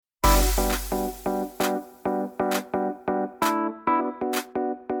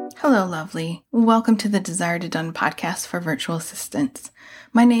Hello, lovely. Welcome to the Desire to Done podcast for virtual assistants.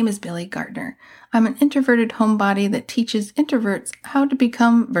 My name is Billy Gardner. I'm an introverted homebody that teaches introverts how to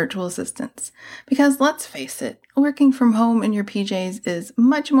become virtual assistants. Because let's face it, working from home in your PJs is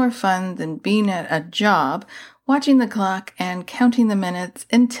much more fun than being at a job, watching the clock and counting the minutes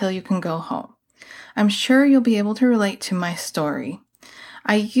until you can go home. I'm sure you'll be able to relate to my story.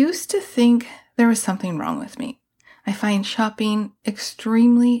 I used to think there was something wrong with me. I find shopping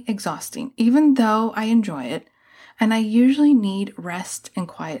extremely exhausting, even though I enjoy it, and I usually need rest and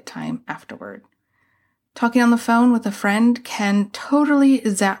quiet time afterward. Talking on the phone with a friend can totally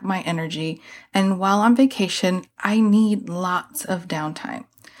zap my energy, and while on vacation, I need lots of downtime.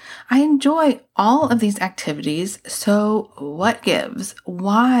 I enjoy all of these activities, so what gives?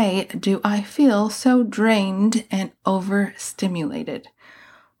 Why do I feel so drained and overstimulated?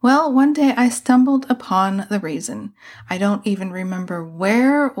 Well, one day I stumbled upon the reason. I don't even remember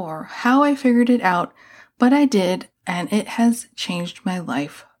where or how I figured it out, but I did, and it has changed my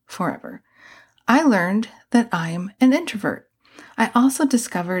life forever. I learned that I'm an introvert. I also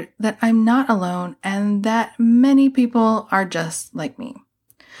discovered that I'm not alone and that many people are just like me.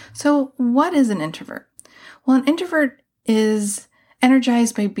 So what is an introvert? Well, an introvert is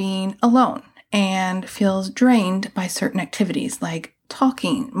energized by being alone and feels drained by certain activities like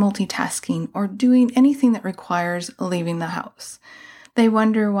talking, multitasking, or doing anything that requires leaving the house. They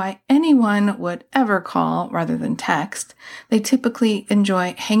wonder why anyone would ever call rather than text. They typically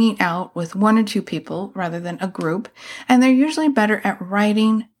enjoy hanging out with one or two people rather than a group, and they're usually better at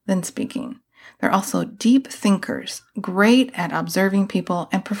writing than speaking. They're also deep thinkers, great at observing people,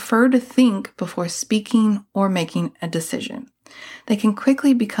 and prefer to think before speaking or making a decision. They can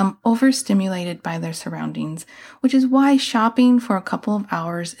quickly become overstimulated by their surroundings, which is why shopping for a couple of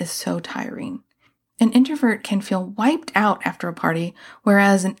hours is so tiring. An introvert can feel wiped out after a party,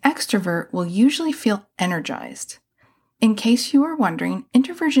 whereas an extrovert will usually feel energized. In case you are wondering,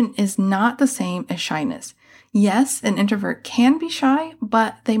 introversion is not the same as shyness. Yes, an introvert can be shy,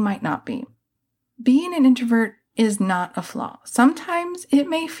 but they might not be. Being an introvert is not a flaw. Sometimes it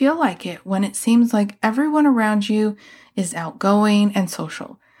may feel like it when it seems like everyone around you is outgoing and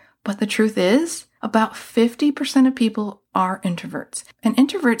social. But the truth is, about 50% of people are introverts, and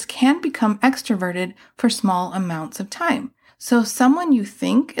introverts can become extroverted for small amounts of time. So someone you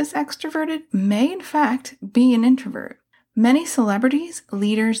think is extroverted may in fact be an introvert. Many celebrities,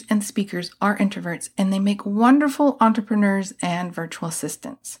 leaders, and speakers are introverts, and they make wonderful entrepreneurs and virtual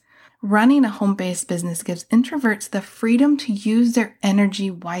assistants. Running a home-based business gives introverts the freedom to use their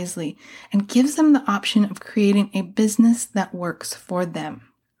energy wisely and gives them the option of creating a business that works for them.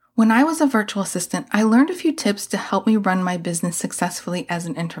 When I was a virtual assistant, I learned a few tips to help me run my business successfully as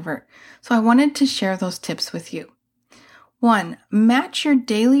an introvert, so I wanted to share those tips with you. 1. Match your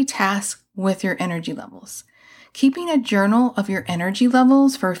daily tasks with your energy levels. Keeping a journal of your energy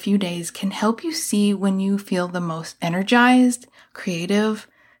levels for a few days can help you see when you feel the most energized, creative,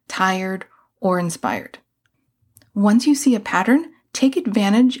 tired, or inspired. Once you see a pattern, take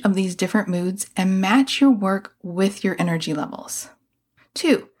advantage of these different moods and match your work with your energy levels.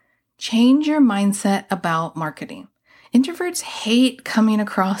 2. Change your mindset about marketing. Introverts hate coming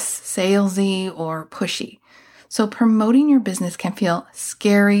across salesy or pushy, so promoting your business can feel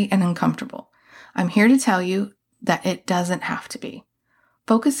scary and uncomfortable. I'm here to tell you that it doesn't have to be.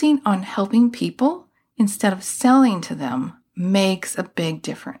 Focusing on helping people instead of selling to them makes a big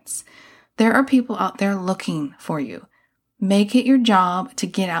difference. There are people out there looking for you. Make it your job to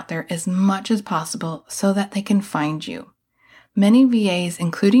get out there as much as possible so that they can find you. Many VAs,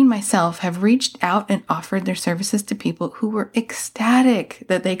 including myself, have reached out and offered their services to people who were ecstatic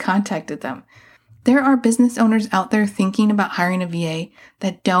that they contacted them. There are business owners out there thinking about hiring a VA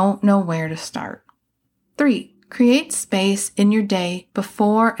that don't know where to start. 3. Create space in your day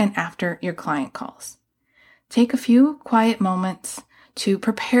before and after your client calls. Take a few quiet moments to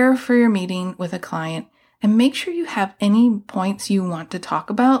prepare for your meeting with a client and make sure you have any points you want to talk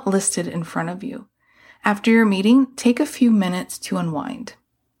about listed in front of you. After your meeting, take a few minutes to unwind.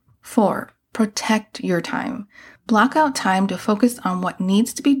 4. Protect your time. Block out time to focus on what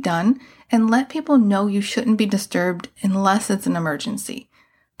needs to be done and let people know you shouldn't be disturbed unless it's an emergency.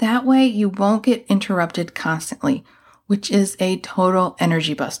 That way you won't get interrupted constantly, which is a total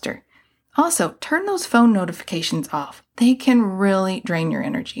energy buster. Also, turn those phone notifications off. They can really drain your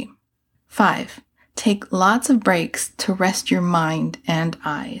energy. 5. Take lots of breaks to rest your mind and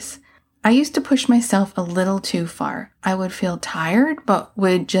eyes. I used to push myself a little too far. I would feel tired, but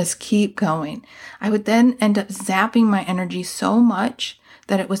would just keep going. I would then end up zapping my energy so much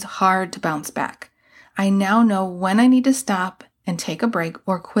that it was hard to bounce back. I now know when I need to stop and take a break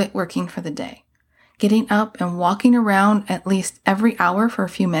or quit working for the day. Getting up and walking around at least every hour for a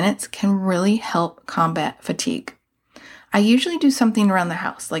few minutes can really help combat fatigue. I usually do something around the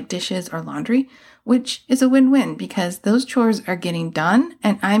house, like dishes or laundry, which is a win-win because those chores are getting done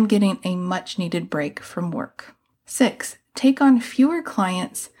and I'm getting a much-needed break from work. 6. Take on fewer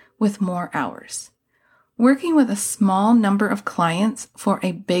clients with more hours. Working with a small number of clients for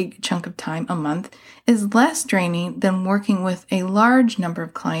a big chunk of time a month is less draining than working with a large number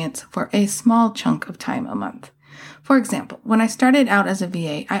of clients for a small chunk of time a month. For example, when I started out as a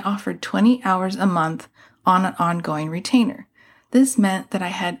VA, I offered 20 hours a month on an ongoing retainer. This meant that I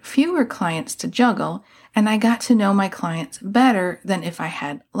had fewer clients to juggle, and I got to know my clients better than if I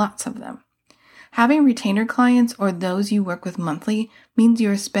had lots of them. Having retainer clients or those you work with monthly means you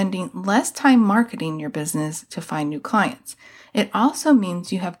are spending less time marketing your business to find new clients. It also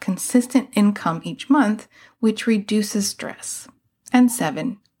means you have consistent income each month, which reduces stress. And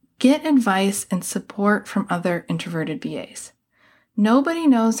 7, get advice and support from other introverted VAs. Nobody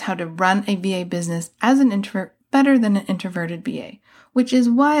knows how to run a VA business as an introvert better than an introverted VA, which is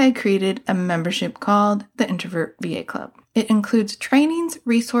why I created a membership called the Introvert VA Club. It includes trainings,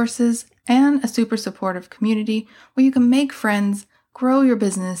 resources, and a super supportive community where you can make friends, grow your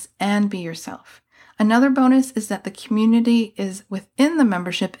business, and be yourself. Another bonus is that the community is within the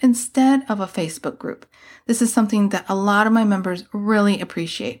membership instead of a Facebook group. This is something that a lot of my members really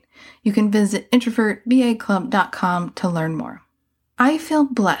appreciate. You can visit introvertvaclub.com to learn more. I feel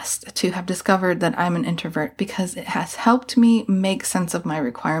blessed to have discovered that I'm an introvert because it has helped me make sense of my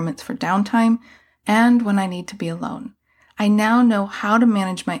requirements for downtime and when I need to be alone. I now know how to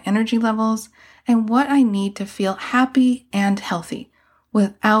manage my energy levels and what I need to feel happy and healthy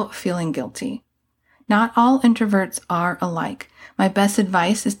without feeling guilty. Not all introverts are alike. My best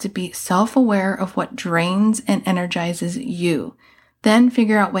advice is to be self-aware of what drains and energizes you. Then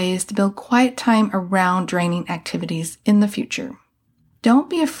figure out ways to build quiet time around draining activities in the future.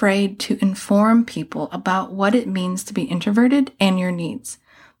 Don't be afraid to inform people about what it means to be introverted and your needs.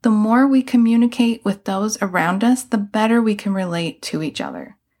 The more we communicate with those around us, the better we can relate to each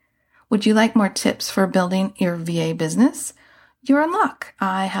other. Would you like more tips for building your VA business? You're in luck.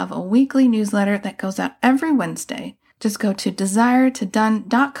 I have a weekly newsletter that goes out every Wednesday. Just go to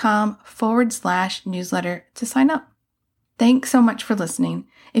desiretodone.com/newsletter to sign up. Thanks so much for listening.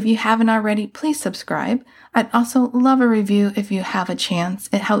 If you haven't already, please subscribe. I'd also love a review if you have a chance.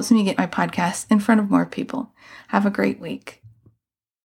 It helps me get my podcast in front of more people. Have a great week.